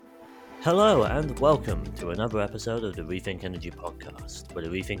Hello and welcome to another episode of the Rethink Energy podcast, where the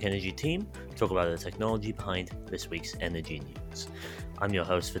Rethink Energy team talk about the technology behind this week's energy news. I'm your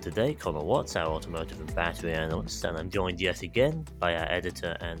host for today, Connor Watts, our automotive and battery analyst, and I'm joined yet again by our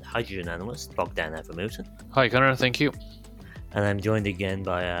editor and hydrogen analyst, Bogdan Avramutin. Hi, Connor. Thank you. And I'm joined again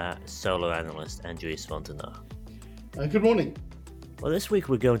by our solar analyst, Andreas Fontenot. Good morning. Well, this week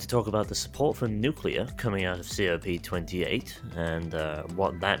we're going to talk about the support for nuclear coming out of COP28 and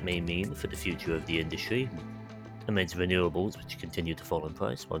what that may mean for the future of the industry amidst renewables, which continue to fall in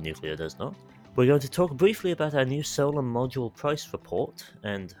price while nuclear does not. We're going to talk briefly about our new solar module price report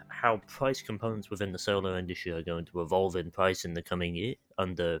and how price components within the solar industry are going to evolve in price in the coming year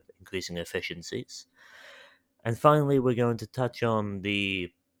under increasing efficiencies. And finally, we're going to touch on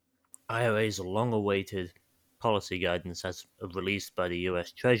the IRA's long-awaited policy guidance as released by the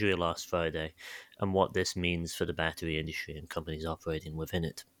US Treasury last Friday and what this means for the battery industry and companies operating within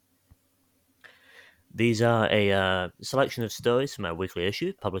it. These are a selection of stories from our weekly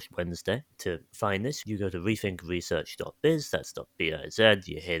issue, published Wednesday. To find this, you go to rethinkresearch.biz, that's .biz,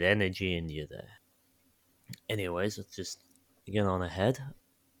 you hit energy and you're there. Anyways, let's just get on ahead.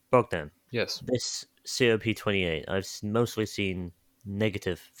 Bogdan, Yes. this COP28, I've mostly seen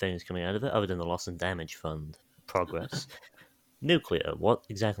negative things coming out of it, other than the loss and damage fund progress. Nuclear, what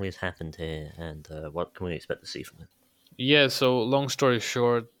exactly has happened here, and what can we expect to see from it? Yeah, so long story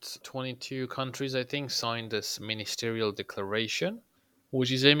short, 22 countries, I think, signed this ministerial declaration,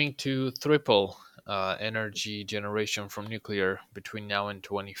 which is aiming to triple energy generation from nuclear between now and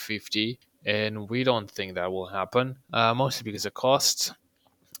 2050. And we don't think that will happen, mostly because of costs.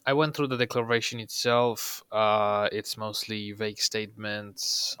 I went through the declaration itself. It's mostly vague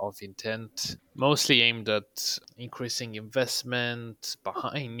statements of intent, mostly aimed at increasing investment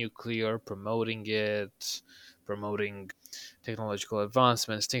behind nuclear, promoting it, promoting technological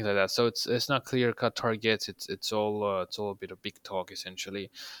advancements, things like that. So it's not clear cut targets. It's all a bit of big talk essentially,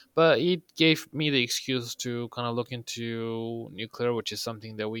 but it gave me the excuse to kind of look into nuclear, which is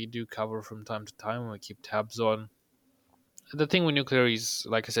something that we do cover from time to time and we keep tabs on. The thing with nuclear is,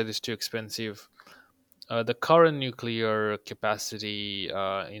 like I said, it's too expensive. The current nuclear capacity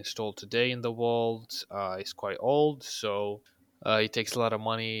installed today in the world is quite old, so it takes a lot of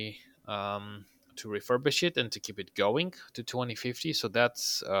money to refurbish it and to keep it going to 2050. So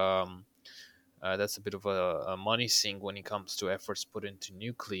that's a bit of a money sink when it comes to efforts put into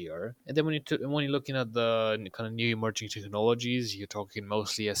nuclear. And then when you're looking at the kind of new emerging technologies, you're talking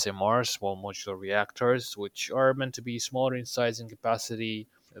mostly SMRs, small modular reactors, which are meant to be smaller in size and capacity.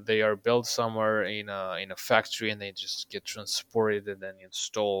 They are built somewhere in a factory and they just get transported and then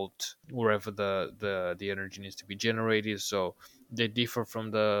installed wherever the energy needs to be generated. So they differ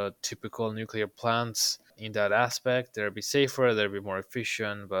from the typical nuclear plants in that aspect. They'll be safer, they'll be more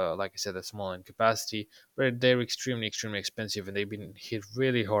efficient, but like I said, they're small in capacity. But they're extremely expensive, and they've been hit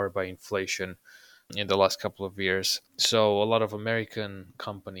really hard by inflation in the last couple of years. So a lot of American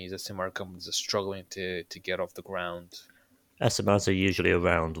companies, SMR companies, are struggling to get off the ground. SMRs are usually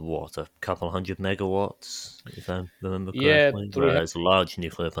around, what, a couple hundred megawatts, if I remember Yeah, correctly, 300. whereas large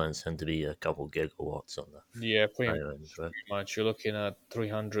nuclear plants tend to be a couple gigawatts on the Yeah, higher end, right? pretty much. You're looking at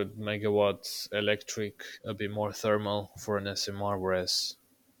 300 megawatts electric, a bit more thermal for an SMR, whereas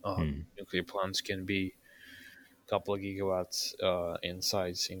Hmm. nuclear plants can be a couple of gigawatts in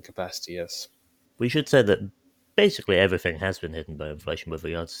size, in capacity, yes. We should say that basically everything has been hit by inflation with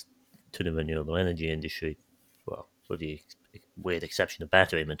regards to the renewable energy industry. Well, with the weird exception of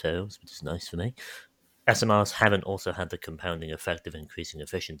battery materials, which is nice for me. SMRs haven't also had the compounding effect of increasing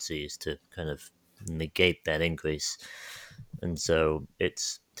efficiencies to kind of negate that increase. And so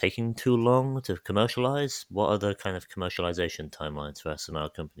it's taking too long to commercialize. What are the kind of commercialization timelines for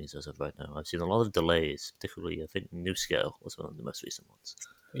SMR companies as of right now? I've seen a lot of delays, particularly I think NewScale was one of the most recent ones.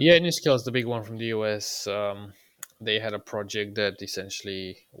 Yeah, NewScale is the big one from the US. They had a project that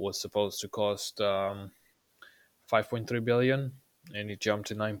essentially was supposed to cost 5.3 billion, and it jumped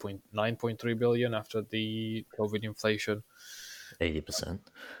to 9.3 billion after the COVID inflation. 80%.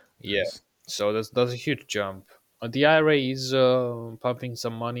 Yeah, Nice. so that's a huge jump. The IRA is pumping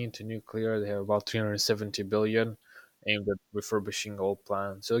some money into nuclear. They have about 370 billion aimed at refurbishing old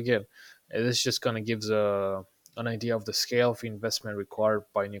plants. So again, this just kind of gives an idea of the scale of investment required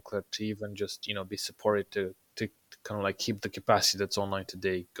by nuclear to even just be supported to kind of like keep the capacity that's online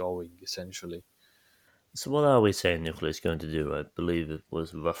today going essentially. So what are we saying nuclear is going to do? I believe it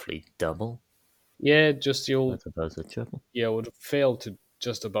was roughly double Yeah, just you'll as opposed to triple. yeah would fail to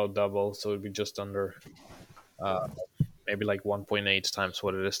just about double, so it'd be just under uh, maybe like 1.8 times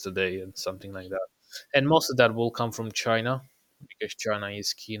what it is today and something like that. And most of that will come from China because China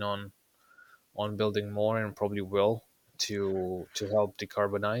is keen on on building more and probably will to help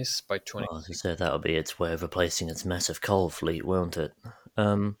decarbonize by Well, as I 2060. said, that'll be its way of replacing its massive coal fleet, won't it?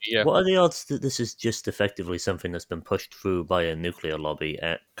 Yeah. What are the odds that this is just effectively something that's been pushed through by a nuclear lobby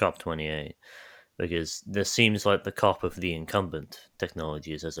at COP28? Because this seems like the COP of the incumbent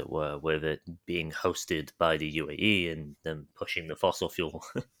technologies, as it were, with it being hosted by the UAE and them pushing the fossil fuel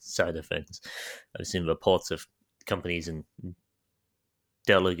side of things. I've seen reports of companies and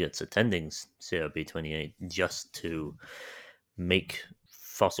delegates attending COP28 just to make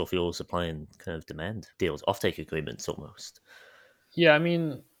fossil fuel supply and kind of demand deals, offtake agreements almost. Yeah, I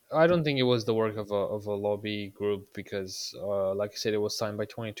mean, I don't think it was the work of a lobby group because, like I said, it was signed by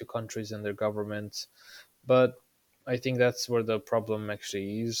 22 countries and their governments. But I think that's where the problem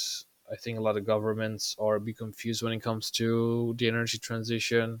actually is. I think a lot of governments are a bit confused when it comes to the energy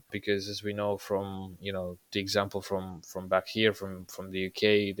transition because, as we know from the example from back here from the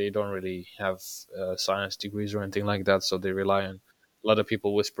UK, they don't really have science degrees or anything like that, so they rely on a lot of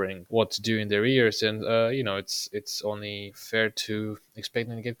people whispering what to do in their ears, and it's only fair to expect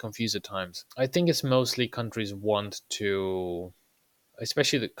them to get confused at times. I think it's mostly countries want to,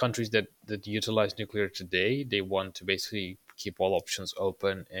 especially the countries that utilize nuclear today, they want to basically keep all options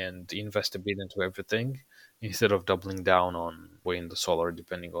open and invest a bit into everything instead of doubling down on wind, solar,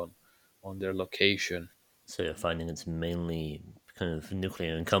 depending on their location. So you're finding it's mainly kind of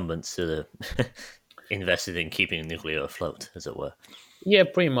nuclear incumbents that are invested in keeping nuclear afloat, as it were. Yeah,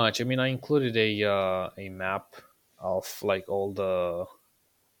 pretty much. I mean, I included a map of like all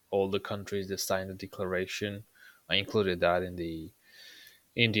the countries that signed the declaration. I included that in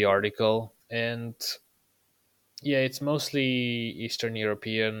the article, and yeah, it's mostly Eastern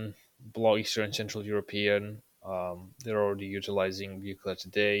European, bloc Eastern and Central European. They're already utilizing nuclear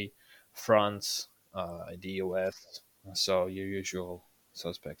today. France, the US, so your usual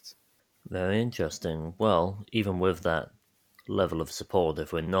suspects. Very interesting. Well, even with that level of support,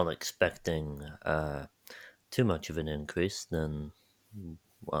 if we're not expecting too much of an increase, then,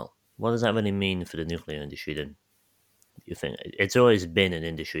 well, what does that really mean for the nuclear industry then? You think it's always been an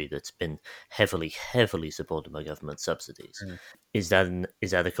industry that's been heavily, heavily supported by government subsidies. Is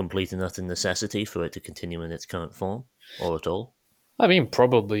that a complete and utter necessity for it to continue in its current form, or at all? I mean,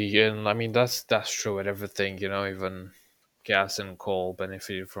 probably, and I mean that's true with everything. Even gas and coal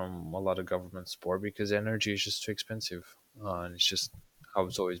benefited from a lot of government support because energy is just too expensive, and it's just how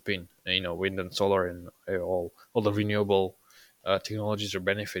it's always been. And, wind and solar and all the renewable technologies are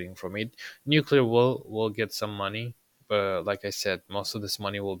benefiting from it. Nuclear will get some money, but like I said, most of this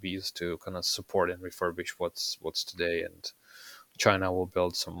money will be used to kind of support and refurbish what's today, and China will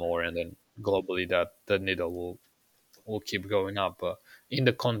build some more, and then globally that needle will keep going up. But in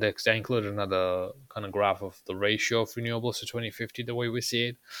the context, I included another kind of graph of the ratio of renewables to 2050, the way we see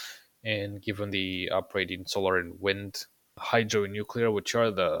it. And given the upgrade in solar and wind, hydro and nuclear, which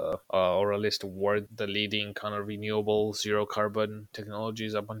are or at least were the leading kind of renewable zero carbon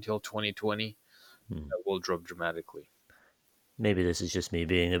technologies up until 2020, Hmm. that will drop dramatically. Maybe this is just me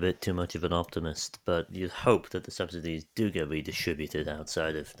being a bit too much of an optimist, but you'd hope that the subsidies do get redistributed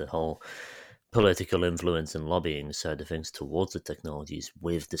outside of the whole political influence and lobbying side of things towards the technologies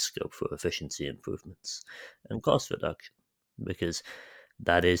with the scope for efficiency improvements and cost reduction. Because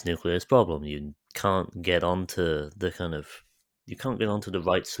that is nuclear's problem. You can't get onto the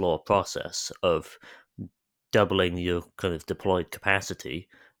right slow process of doubling your kind of deployed capacity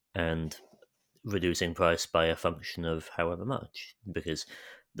and reducing price by a function of however much, because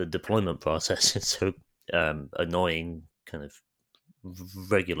the deployment process is so annoying, kind of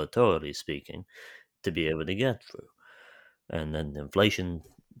regulatorily speaking, to be able to get through. And then inflation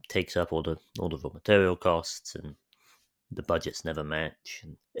takes up all the raw material costs, and the budgets never match.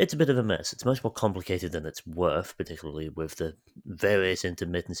 And it's a bit of a mess. It's much more complicated than it's worth, particularly with the various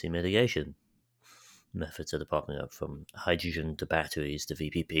intermittency mitigation methods that are popping up, from hydrogen to batteries to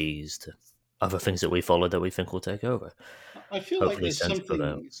VPPs to other things that we follow that we think will take over. I feel like Hopefully, there's sense something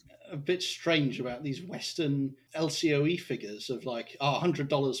prevails. a bit strange about these Western LCOE figures of like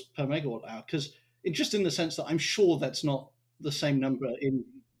 $100 per megawatt hour. Because just in the sense that I'm sure that's not the same number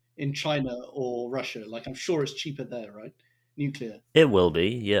in China or Russia. Like I'm sure it's cheaper there, right? Nuclear. It will be,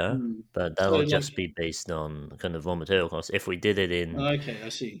 yeah, Hmm. but So that'll like, just be based on kind of raw material costs. If we did it in, okay, I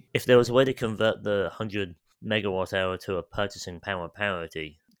see. if there was a way to convert the 100 megawatt hour to a purchasing power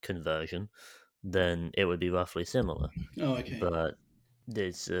parity conversion, then it would be roughly similar. Oh, okay. But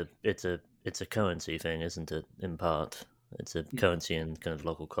it's a currency thing, isn't it? In part, it's a Hmm. currency and kind of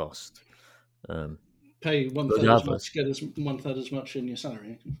local cost. Um, Pay one third as Regardless. much, get as one third as much in your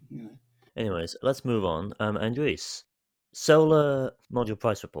salary. Anyways, let's move on. Andres, solar module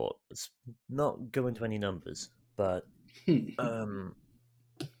price report. Let's not go into any numbers, but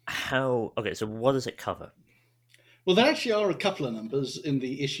how? Okay, so what does it cover? Well, there actually are a couple of numbers in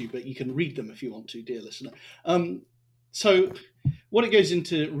the issue, but you can read them if you want to, dear listener. So, what it goes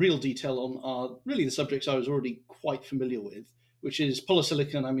into real detail on are really the subjects I was already quite familiar with, which is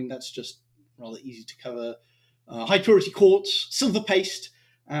polysilicon. I mean, that's just rather easy to cover. High purity quartz, silver paste,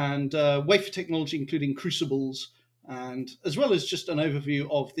 and wafer technology, including crucibles, and as well as just an overview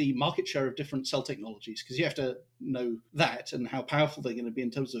of the market share of different cell technologies, because you have to know that and how powerful they're going to be in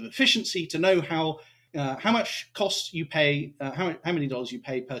terms of efficiency to know how much cost you pay, how many dollars you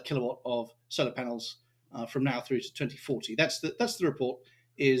pay per kilowatt of solar panels from now through to 2040. That's the report.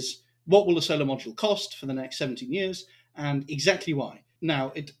 Is what will a solar module cost for the next 17 years, and exactly why.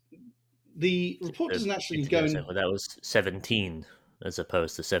 Now, the report doesn't actually go in. Well, that was 17 as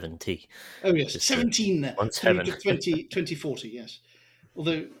opposed to 70. Oh yes, Just 17 1 through 7. to 2040. Yes.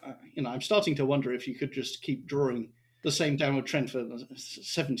 Although I'm starting to wonder if you could just keep drawing the same downward trend for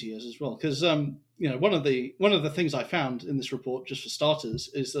 70 years as well, because one of the things I found in this report, just for starters,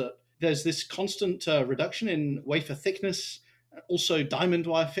 is that there's this constant reduction in wafer thickness, also diamond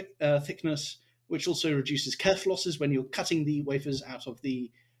wire thickness, which also reduces kerf losses when you're cutting the wafers out of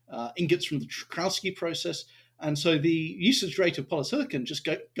the ingots from the Czochralski process. And so the usage rate of polysilicon just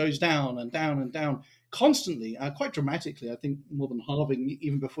goes down and down and down constantly, quite dramatically, I think more than halving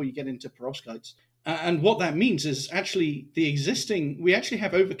even before you get into perovskites. And what that means is actually we actually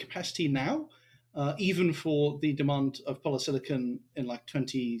have overcapacity now, even for the demand of polysilicon in like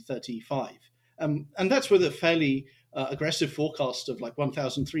 2035. And that's with a fairly aggressive forecast of like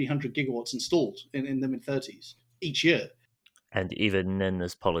 1,300 gigawatts installed in the mid-30s each year. And even then,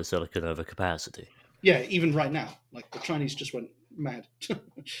 there's polysilicon overcapacity. Yeah, even right now, like the Chinese just went mad.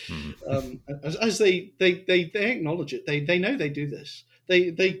 As they acknowledge it, they know they do this.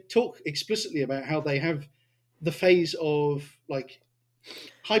 They talk explicitly about how they have the phase of like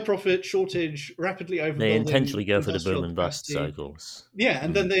high profit, shortage, rapidly overbuilding. They intentionally go for the boom industrial and bust capacity. cycles. Yeah,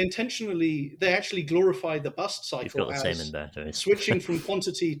 and then they actually glorify the bust cycle. You've got the as same in batteries. switching from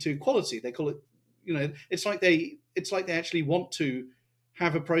quantity to quality. They call it, it's like they actually want to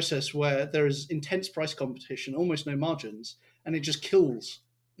have a process where there is intense price competition, almost no margins, and it just kills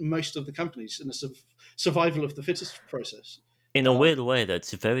most of the companies in a survival of the fittest process. In a weird way,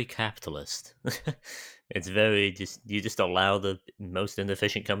 that's very capitalist. It's very you just allow the most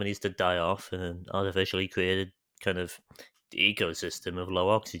inefficient companies to die off in an artificially created kind of ecosystem of low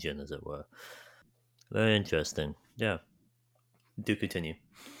oxygen, as it were. Very interesting. Yeah. Do continue.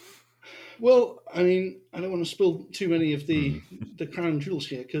 Well, I mean, I don't want to spill too many of the crown jewels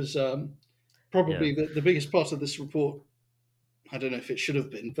here, because probably the biggest part of this report, I don't know if it should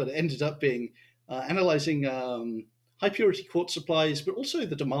have been, but it ended up being analyzing high purity quartz supplies, but also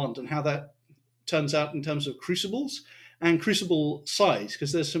the demand and how that turns out in terms of crucibles and crucible size,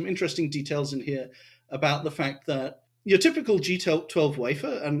 because there's some interesting details in here about the fact that your typical G12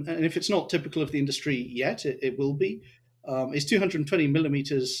 wafer, and if it's not typical of the industry yet, it will be, is 220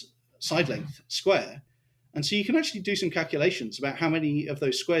 millimeters side length square. And so you can actually do some calculations about how many of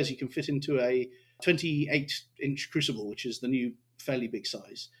those squares you can fit into a 28-inch crucible, which is the new fairly big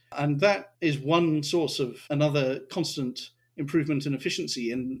size. And that is one source of another constant improvement in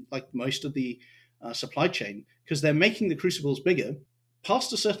efficiency in like most of the supply chain, because they're making the crucibles bigger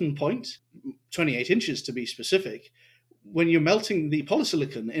past a certain point, 28 inches to be specific. When you're melting the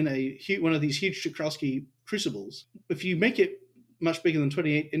polysilicon in one of these huge Czochralski crucibles, if you make it much bigger than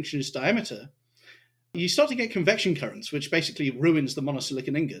 28 inches diameter, you start to get convection currents, which basically ruins the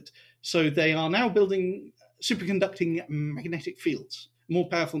monosilicon ingot. So they are now building superconducting magnetic fields, more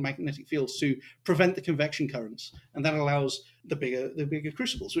powerful magnetic fields, to prevent the convection currents, and that allows the bigger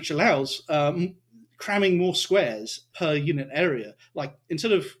crucibles, which allows cramming more squares per unit area. Like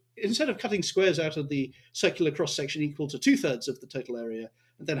instead of cutting squares out of the circular cross section equal to 2/3 of the total area,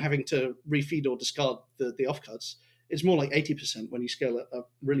 and then having to refeed or discard the offcuts, it's more like 80% when you scale it up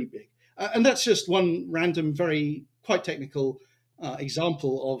really big. And that's just one random, very quite technical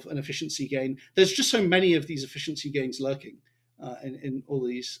example of an efficiency gain. There's just so many of these efficiency gains lurking in all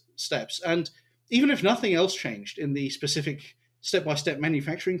these steps. And even if nothing else changed in the specific step-by-step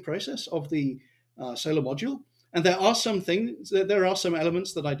manufacturing process of the solar module, and there are some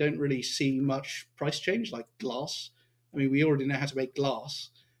elements that I don't really see much price change, like glass. I mean, we already know how to make glass,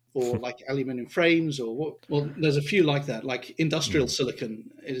 or like aluminum frames, or what? Well, there's a few like that. Like industrial silicon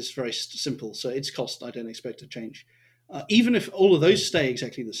is very simple, so its cost I don't expect to change. Even if all of those stay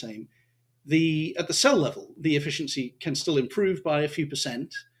exactly the same, at the cell level, the efficiency can still improve by a few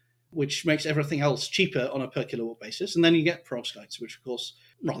percent, which makes everything else cheaper on a per kilowatt basis. And then you get perovskites, which of course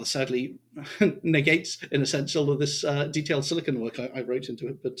rather sadly negates, in a sense, all of this detailed silicon work I wrote into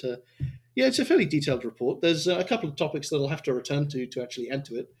it. But yeah, it's a fairly detailed report. There's a couple of topics that I'll have to return to actually add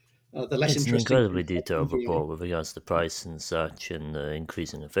to it. The less It's an interesting incredibly things like detailed NVA. report with regards to price and such, and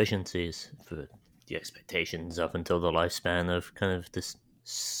increasing efficiencies for the expectations up until the lifespan of kind of this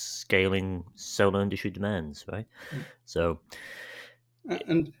scaling solar industry demands, right? So,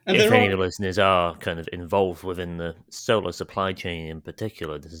 And if there any are of the listeners are kind of involved within the solar supply chain in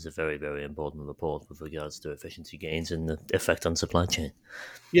particular, this is a very, very important report with regards to efficiency gains and the effect on supply chain.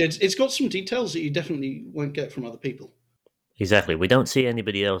 yeah, it's got some details that you definitely won't get from other people. Exactly. We don't see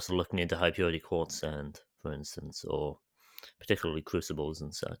anybody else looking into high purity quartz sand, for instance, or particularly crucibles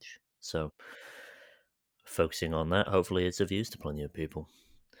and such. So, focusing on that, hopefully, it's of use to plenty of people.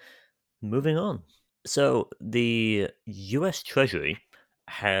 Moving on. So, the US Treasury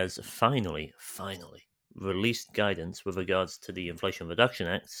has finally released guidance with regards to the Inflation Reduction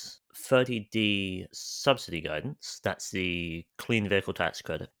Act's 30D subsidy guidance. That's the clean vehicle tax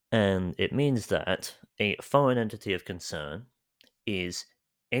credit. And it means that a foreign entity of concern is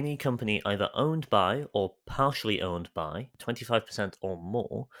any company either owned by or partially owned by 25% or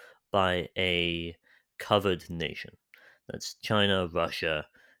more by a covered nation. That's China, Russia,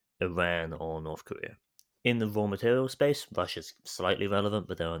 Iran, or North Korea. In the raw material space, Russia's slightly relevant,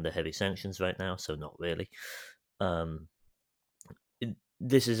 but they're under heavy sanctions right now, so not really.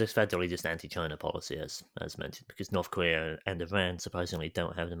 This is effectively just anti-China policy, as mentioned, because North Korea and Iran surprisingly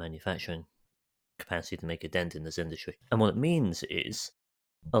don't have the manufacturing capacity to make a dent in this industry. And what it means is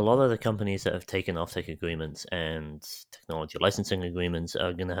a lot of the companies that have taken offtake agreements and technology licensing agreements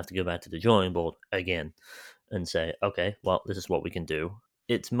are going to have to go back to the drawing board again and say, okay, well, this is what we can do.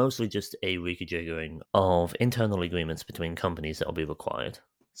 It's mostly just a rejiggering of internal agreements between companies that will be required.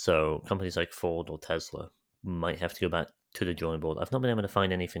 So companies like Ford or Tesla might have to go back to the drawing board. I've not been able to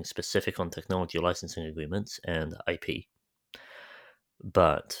find anything specific on technology licensing agreements and IP,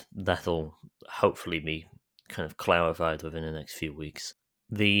 but that'll hopefully be kind of clarified within the next few weeks.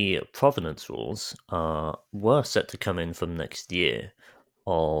 The provenance rules were set to come in from next year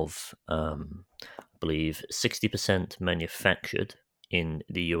of, I believe, 60% manufactured in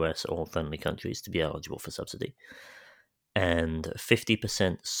the US or friendly countries to be eligible for subsidy, and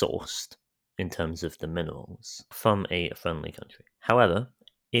 50% sourced in terms of the minerals from a friendly country. However,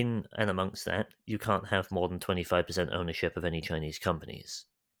 in and amongst that, you can't have more than 25% ownership of any Chinese companies.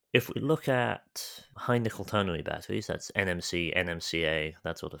 If we look at high nickel ternary batteries, that's NMC, NMCA,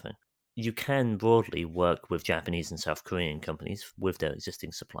 that sort of thing, you can broadly work with Japanese and South Korean companies with their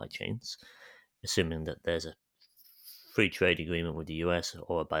existing supply chains, assuming that there's a free trade agreement with the US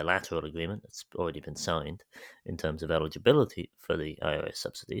or a bilateral agreement that's already been signed in terms of eligibility for the IRA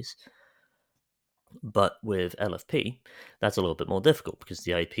subsidies. But with LFP, that's a little bit more difficult because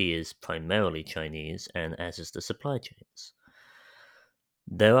the IP is primarily Chinese, and as is the supply chains.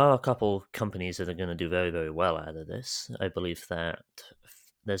 There are a couple companies that are going to do very, very well out of this. I believe that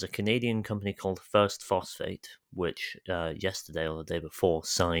there's a Canadian company called First Phosphate, which yesterday or the day before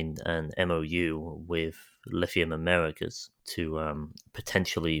signed an MOU with Lithium Americas to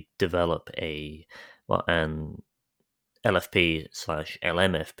potentially develop an LFP slash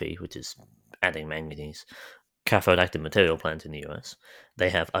LMFP, which is adding manganese, cathode active material plant in the US. They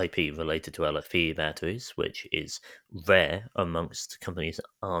have IP related to LFP batteries, which is rare amongst companies that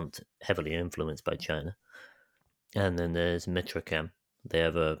aren't heavily influenced by China. And then there's Mitrachem. They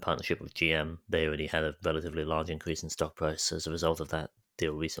have a partnership with GM. They already had a relatively large increase in stock price as a result of that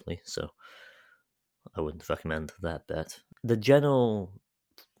deal recently, so I wouldn't recommend that bet. The general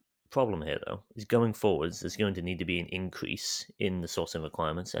problem here, though, is going forwards, there's going to need to be an increase in the sourcing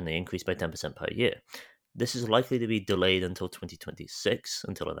requirements, and they increase by 10% per year. This is likely to be delayed until 2026,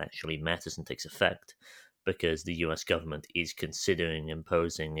 until it actually matters and takes effect, because the US government is considering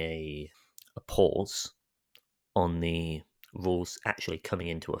imposing a pause on the rules actually coming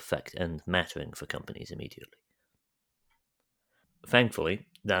into effect and mattering for companies immediately. Thankfully,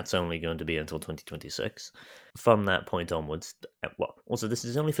 that's only going to be until 2026. From that point onwards, also this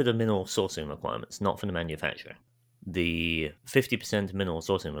is only for the mineral sourcing requirements, not for the manufacturing. The 50% mineral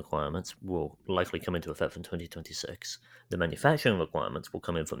sourcing requirements will likely come into effect from 2026. The manufacturing requirements will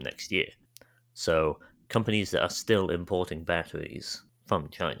come in from next year. So companies that are still importing batteries from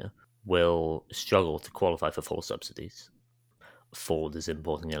China will struggle to qualify for full subsidies. Ford is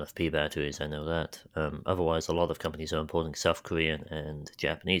importing LFP batteries, I know that. Otherwise, a lot of companies are importing South Korean and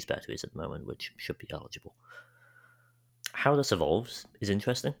Japanese batteries at the moment, which should be eligible. How this evolves is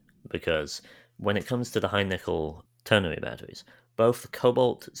interesting, because when it comes to the high nickel ternary batteries, both the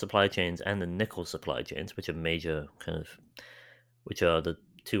cobalt supply chains and the nickel supply chains, which are which are the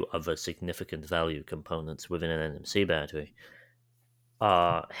two other significant value components within an NMC battery,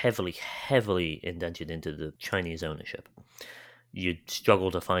 are heavily indentured into the Chinese ownership. You'd struggle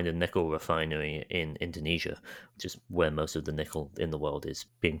to find a nickel refinery in Indonesia, which is where most of the nickel in the world is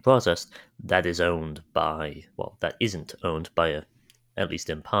being processed, that isn't owned by at least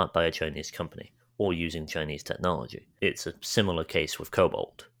in part, by a Chinese company or using Chinese technology. It's a similar case with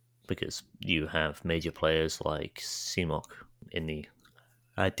cobalt, because you have major players like CMOC in the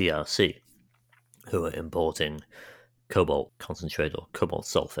DRC who are importing cobalt concentrate or cobalt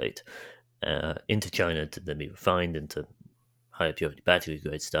sulfate into China to then be refined into higher purity battery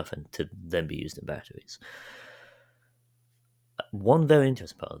grade stuff and to then be used in batteries. One very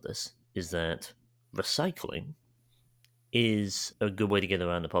interesting part of this is that recycling is a good way to get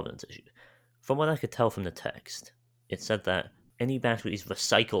around the provenance issue. From what I could tell from the text, it said that any batteries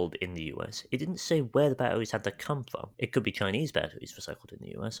recycled in the US, it didn't say where the batteries had to come from. It could be Chinese batteries recycled in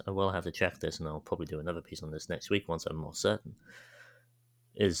the US. I will have to check this, and I'll probably do another piece on this next week once I'm more certain.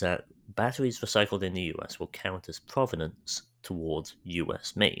 Is that batteries recycled in the US will count as provenance towards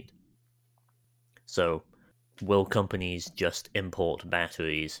US made. So, will companies just import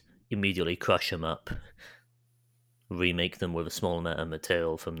batteries, immediately crush them up, remake them with a small amount of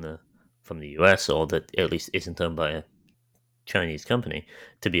material from the US, or that at least isn't owned by a Chinese company,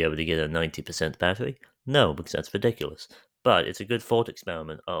 to be able to get a 90% battery? No, because that's ridiculous. But it's a good thought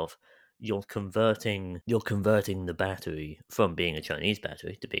experiment of you're converting the battery from being a Chinese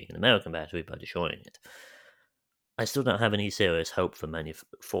battery to being an American battery by destroying it. I still don't have any serious hope for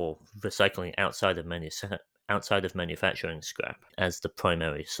recycling outside of manufacturing scrap as the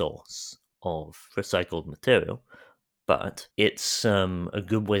primary source of recycled material, but it's a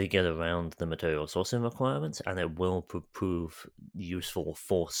good way to get around the material sourcing requirements, and it will prove useful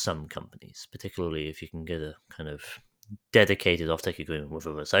for some companies, particularly if you can get a kind of dedicated offtake agreement with a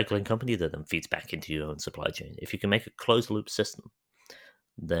recycling company that then feeds back into your own supply chain. If you can make a closed loop system,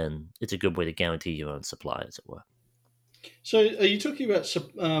 then it's a good way to guarantee your own supply, as it were. So, are you talking about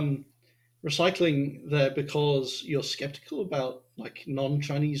recycling there because you're skeptical about like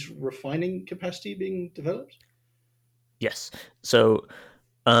non-Chinese refining capacity being developed? Yes. So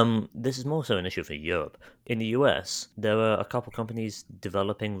this is more so an issue for Europe. In the US, there are a couple companies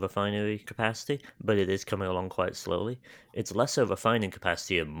developing refinery capacity, but it is coming along quite slowly. It's less so refining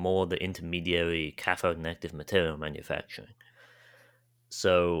capacity and more the intermediary cathode and active material manufacturing.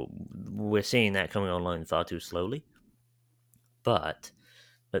 So we're seeing that coming online far too slowly. But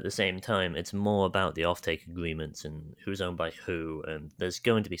at the same time, it's more about the offtake agreements and who's owned by who, and there's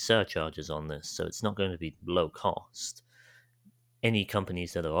going to be surcharges on this, so it's not going to be low cost. Any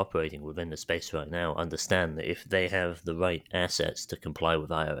companies that are operating within the space right now understand that if they have the right assets to comply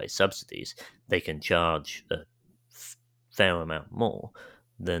with IRA subsidies, they can charge a fair amount more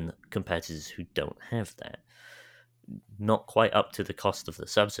than competitors who don't have that. Not quite up to the cost of the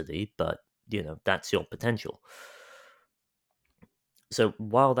subsidy, but that's your potential. So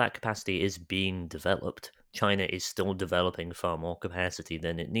while that capacity is being developed, China is still developing far more capacity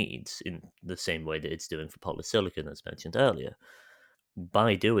than it needs, in the same way that it's doing for polysilicon, as mentioned earlier.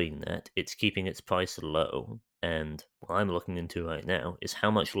 By doing that, it's keeping its price low, and what I'm looking into right now is how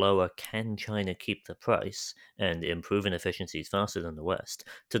much lower can China keep the price and improve in efficiencies faster than the West,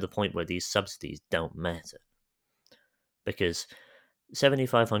 to the point where these subsidies don't matter. Because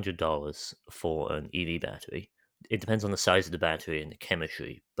 $7,500 for an EV battery, it depends on the size of the battery and the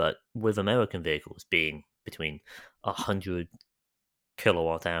chemistry, but with American vehicles being between 100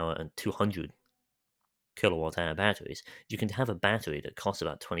 kilowatt hour and 200 kilowatt hour batteries, you can have a battery that costs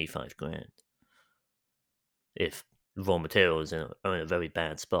about 25 grand if raw materials are in a very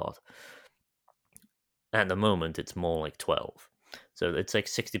bad spot. At the moment, it's more like 12. So it's like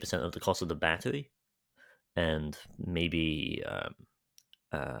 60% of the cost of the battery, and maybe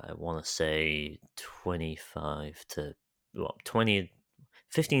I want to say 15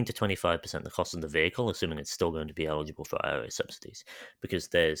 to 25% the cost of the vehicle, assuming it's still going to be eligible for IRA subsidies, because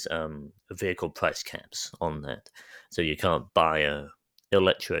there's vehicle price caps on that. So you can't buy a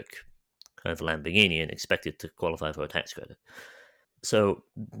electric kind of Lamborghini and expect it to qualify for a tax credit. So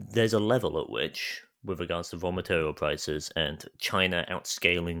there's a level at which, with regards to raw material prices and China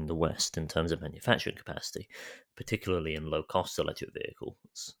outscaling the West in terms of manufacturing capacity, particularly in low-cost electric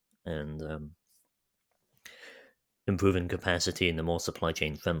vehicles, and improving capacity in the more supply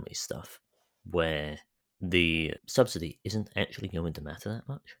chain friendly stuff, where the subsidy isn't actually going to matter that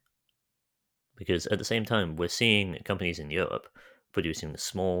much. Because at the same time, we're seeing companies in Europe producing the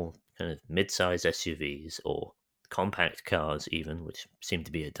small, kind of mid-sized SUVs or compact cars, even, which seem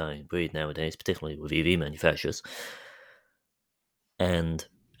to be a dying breed nowadays, particularly with EV manufacturers, and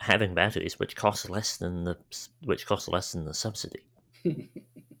having batteries which cost less than the subsidy.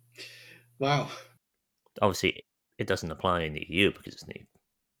 Wow. Obviously, it doesn't apply in the EU because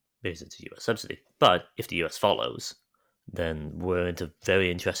it's a US subsidy. But if the US follows, then we're into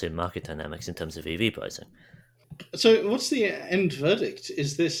very interesting market dynamics in terms of EV pricing. So, what's the end verdict?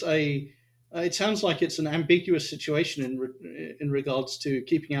 Is this a? It sounds like it's an ambiguous situation in regards to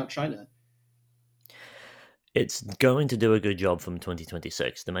keeping out China. It's going to do a good job from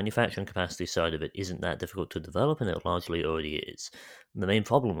 2026. The manufacturing capacity side of it isn't that difficult to develop, and it largely already is. The main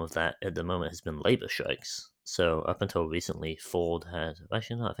problem with that at the moment has been labor strikes. So up until recently, Ford had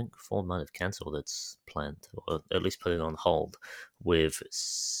actually no, I think Ford might have cancelled its plant, or at least put it on hold, with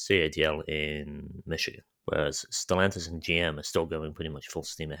CATL in Michigan, whereas Stellantis and GM are still going pretty much full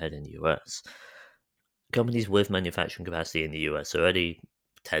steam ahead in the US. Companies with manufacturing capacity in the US already,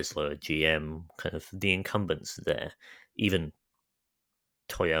 Tesla, GM, kind of the incumbents there, even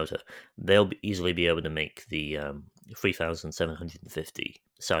Toyota, they'll easily be able to make the 3,750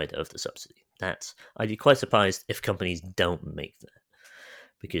 side of the subsidy. I'd be quite surprised if companies don't make that,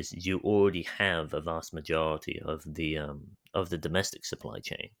 because you already have a vast majority of the domestic supply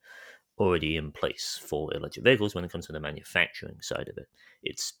chain already in place for electric vehicles when it comes to the manufacturing side of it.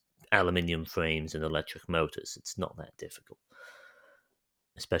 It's aluminium frames and electric motors. It's not that difficult,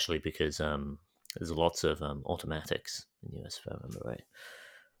 especially because there's lots of automatics in the US, if I remember right.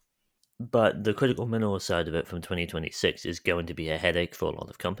 But the critical mineral side of it from 2026 is going to be a headache for a lot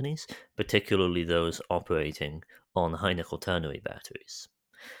of companies, particularly those operating on high nickel ternary batteries,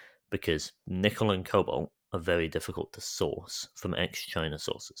 because nickel and cobalt are very difficult to source from ex-China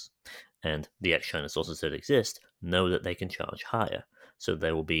sources. And the ex-China sources that exist know that they can charge higher. So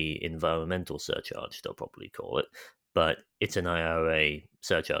there will be environmental surcharge, they'll probably call it, but it's an IRA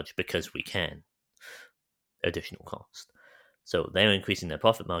surcharge because we can, additional cost. So they're increasing their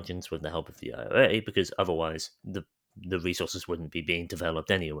profit margins with the help of the IRA because otherwise the resources wouldn't be being developed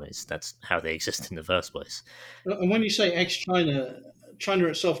anyways. That's how they exist in the first place. And when you say ex-China, China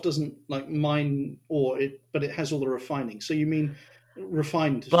itself doesn't like mine but it has all the refining. So you mean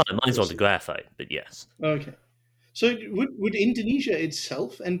refined? Well, it mines all the graphite, but yes. Okay. So would Indonesia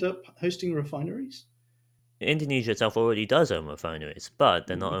itself end up hosting refineries? Indonesia itself already does own refineries, but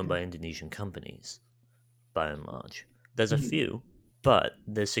they're not owned Okay. by Indonesian companies, by and large. There's a Mhm. few, but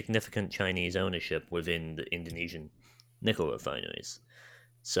there's significant Chinese ownership within the Indonesian nickel refineries.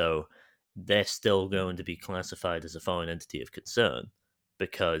 So they're still going to be classified as a foreign entity of concern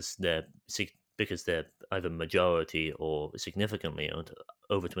because they're either majority or significantly owned,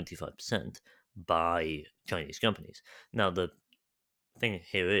 over 25%, by Chinese companies. Now the thing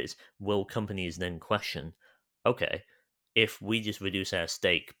here is, will companies then question, okay, if we just reduce our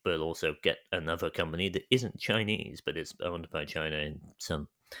stake but also get another company that isn't Chinese but is owned by China in some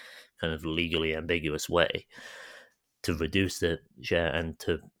kind of legally ambiguous way to reduce the share and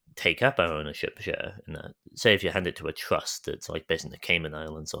to take up our ownership share in that. Say if you hand it to a trust that's like based in the Cayman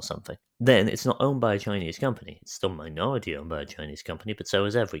Islands or something, then it's not owned by a Chinese company. It's still minority owned by a Chinese company, but so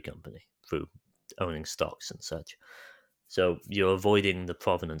is every company through owning stocks and such. So you're avoiding the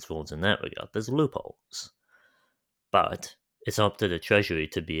provenance rules in that regard. There's loopholes, but it's up to the Treasury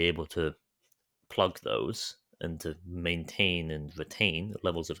to be able to plug those and to maintain and retain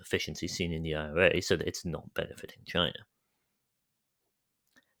levels of efficiency seen in the IRA so that it's not benefiting China.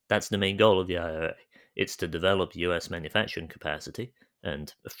 That's the main goal of the IRA. It's to develop US manufacturing capacity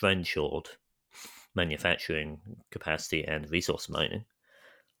and friend-shored manufacturing capacity and resource mining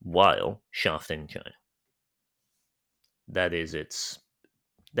while shafting China. That is its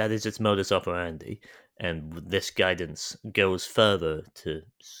modus operandi, and this guidance goes further to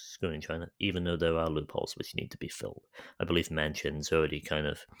screwing China, even though there are loopholes which need to be filled. I believe Manchin's already kind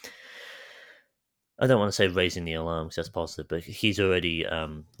of, I don't want to say raising the alarm because that's positive, but he's already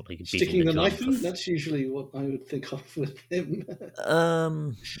like beating Sticking the the drum knife for. in? That's usually what I would think of with him.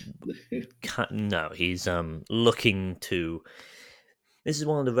 Um, no, he's looking to. This is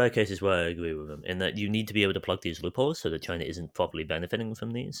one of the rare cases where I agree with him in that you need to be able to plug these loopholes so that China isn't properly benefiting from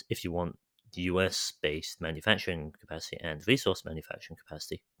these if you want the US based manufacturing capacity and resource manufacturing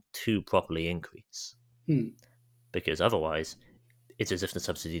capacity to properly increase. Hmm. Because otherwise, it's as if the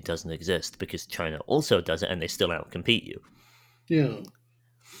subsidy doesn't exist because China also does it and they still outcompete you. Yeah.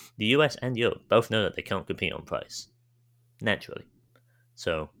 The US and Europe both know that they can't compete on price, naturally.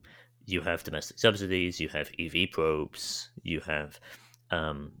 So you have domestic subsidies, you have EV probes, you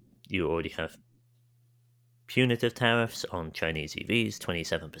already have punitive tariffs on Chinese EVs,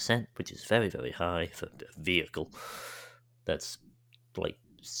 27%, which is very, very high for a vehicle. That's like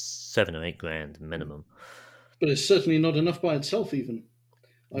 7 or 8 grand minimum. But it's certainly not enough by itself, even.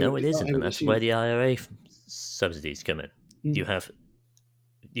 No, it isn't, I and would that's assume. where the IRA subsidies come in. Hmm.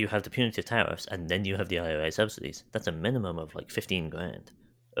 You have the punitive tariffs, and then you have the IRA subsidies. That's a minimum of like 15 grand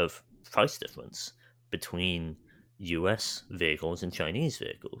of price difference between US vehicles and Chinese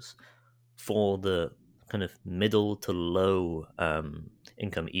vehicles for the kind of middle to low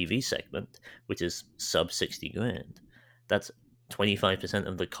income EV segment, which is sub 60 grand. That's 25%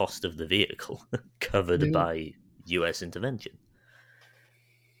 of the cost of the vehicle covered Yeah. by US intervention.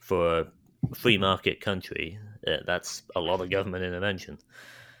 For a free market country, that's a lot of government intervention.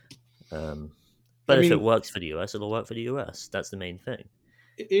 I But if it mean, works for the US, it'll work for the US. That's the main thing.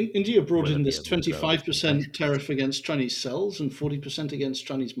 India brought Will in it be this a result of 25% protectionism? tariff against Chinese cells and 40% against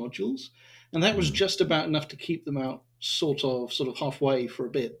Chinese modules. And that was Hmm. just about enough to keep them out sort of halfway for a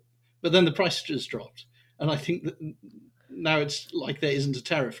bit. But then the price just dropped. And I think that now it's like there isn't a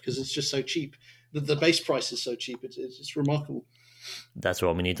tariff because it's just so cheap. The base price is so cheap. It's remarkable. That's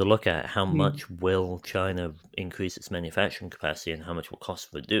what we need to look at. How Hmm. much will China increase its manufacturing capacity and how much will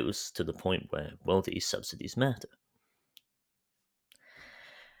costs reduce to the point where, will these subsidies matter?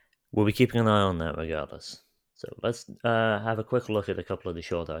 We'll be keeping an eye on that regardless. So let's have a quick look at a couple of the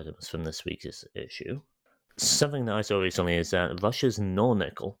short items from this week's issue. Something that I saw recently is that Russia's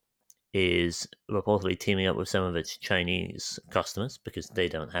Nornickel is reportedly teaming up with some of its Chinese customers, because they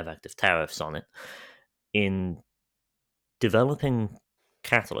don't have active tariffs on it, in developing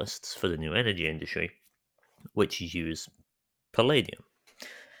catalysts for the new energy industry, which use palladium.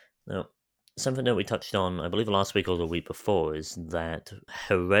 Now, something that we touched on, I believe last week or the week before, is that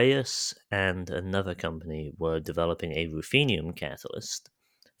Heraeus and another company were developing a ruthenium catalyst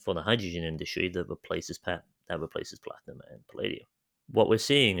for the hydrogen industry that replaces platinum and palladium. What we're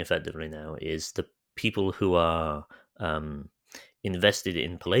seeing effectively now is the people who are invested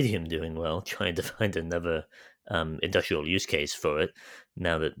in palladium doing well, trying to find another industrial use case for it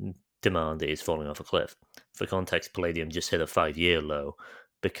now that demand is falling off a cliff. For context, palladium just hit a 5-year low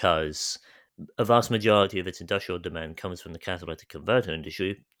because a vast majority of its industrial demand comes from the catalytic converter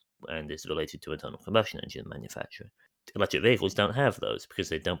industry and is related to internal combustion engine manufacture. Electric vehicles don't have those because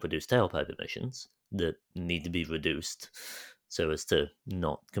they don't produce tailpipe emissions that need to be reduced so as to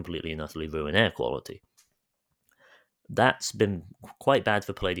not completely and utterly ruin air quality. That's been quite bad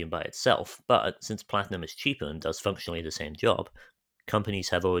for palladium by itself, but since platinum is cheaper and does functionally the same job, companies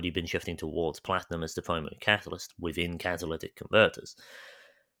have already been shifting towards platinum as the primary catalyst within catalytic converters.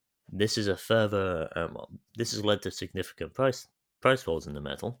 This is a further. This has led to significant price falls in the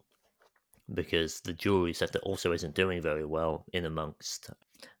metal because the jewelry sector also isn't doing very well in amongst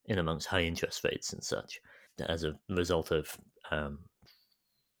high interest rates and such, as a result of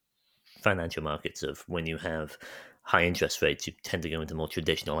financial markets. Of when you have high interest rates, you tend to go into more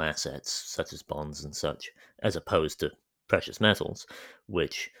traditional assets such as bonds and such, as opposed to precious metals,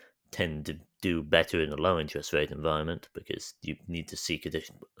 which tend to do better in a low interest rate environment because you need to seek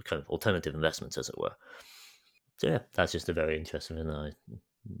additional kind of alternative investments, as it were. So yeah, that's just a very interesting thing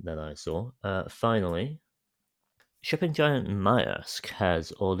that I saw. Finally, shipping giant Maersk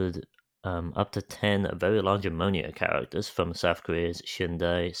has ordered up to 10 very large ammonia characters from South Korea's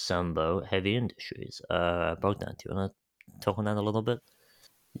Hyundai Sambo Heavy Industries. Bogdan, do you want to talk on that a little bit?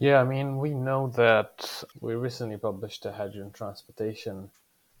 Yeah, I mean, we know that we recently published a hydrogen transportation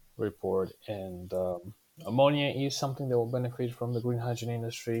report, and ammonia is something that will benefit from the green hydrogen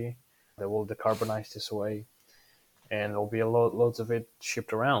industry, that will decarbonize this way, and there'll be loads of it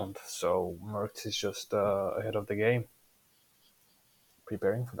shipped around. So Merck is just ahead of the game,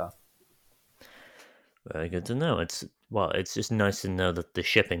 preparing for that. Very good to know. It's just nice to know that the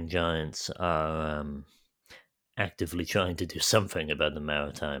shipping giants are actively trying to do something about the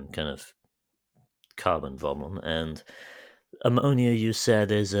maritime kind of carbon problem, and ammonia, you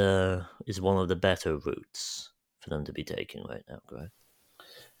said, is one of the better routes for them to be taking right now, correct?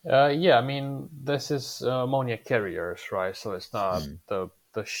 Yeah, I mean, this is ammonia carriers, right? So it's not Mm.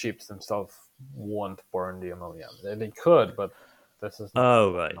 the ships themselves won't burn the ammonia. They could, but this is not what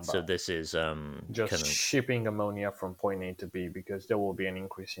Oh, we're talking right. So about. this is Just kind of shipping ammonia from point A to B, because there will be an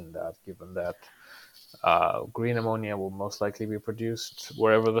increase in that, given that green ammonia will most likely be produced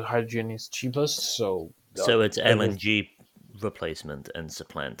wherever the hydrogen is cheapest. So it's every LNG replacement and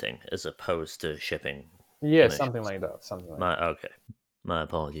supplanting as opposed to shipping yeah, something emissions. like that, something like My that. okay. My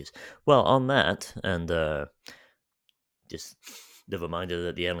apologies. Well, on that, and just the reminder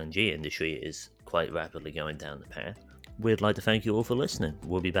that the LNG industry is quite rapidly going down the path. we'd like to thank you all for listening.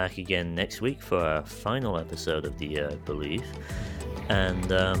 We'll be back again next week for our final episode of the year, I believe.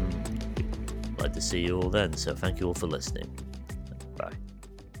 And I'd like to see you all then. So thank you all for listening.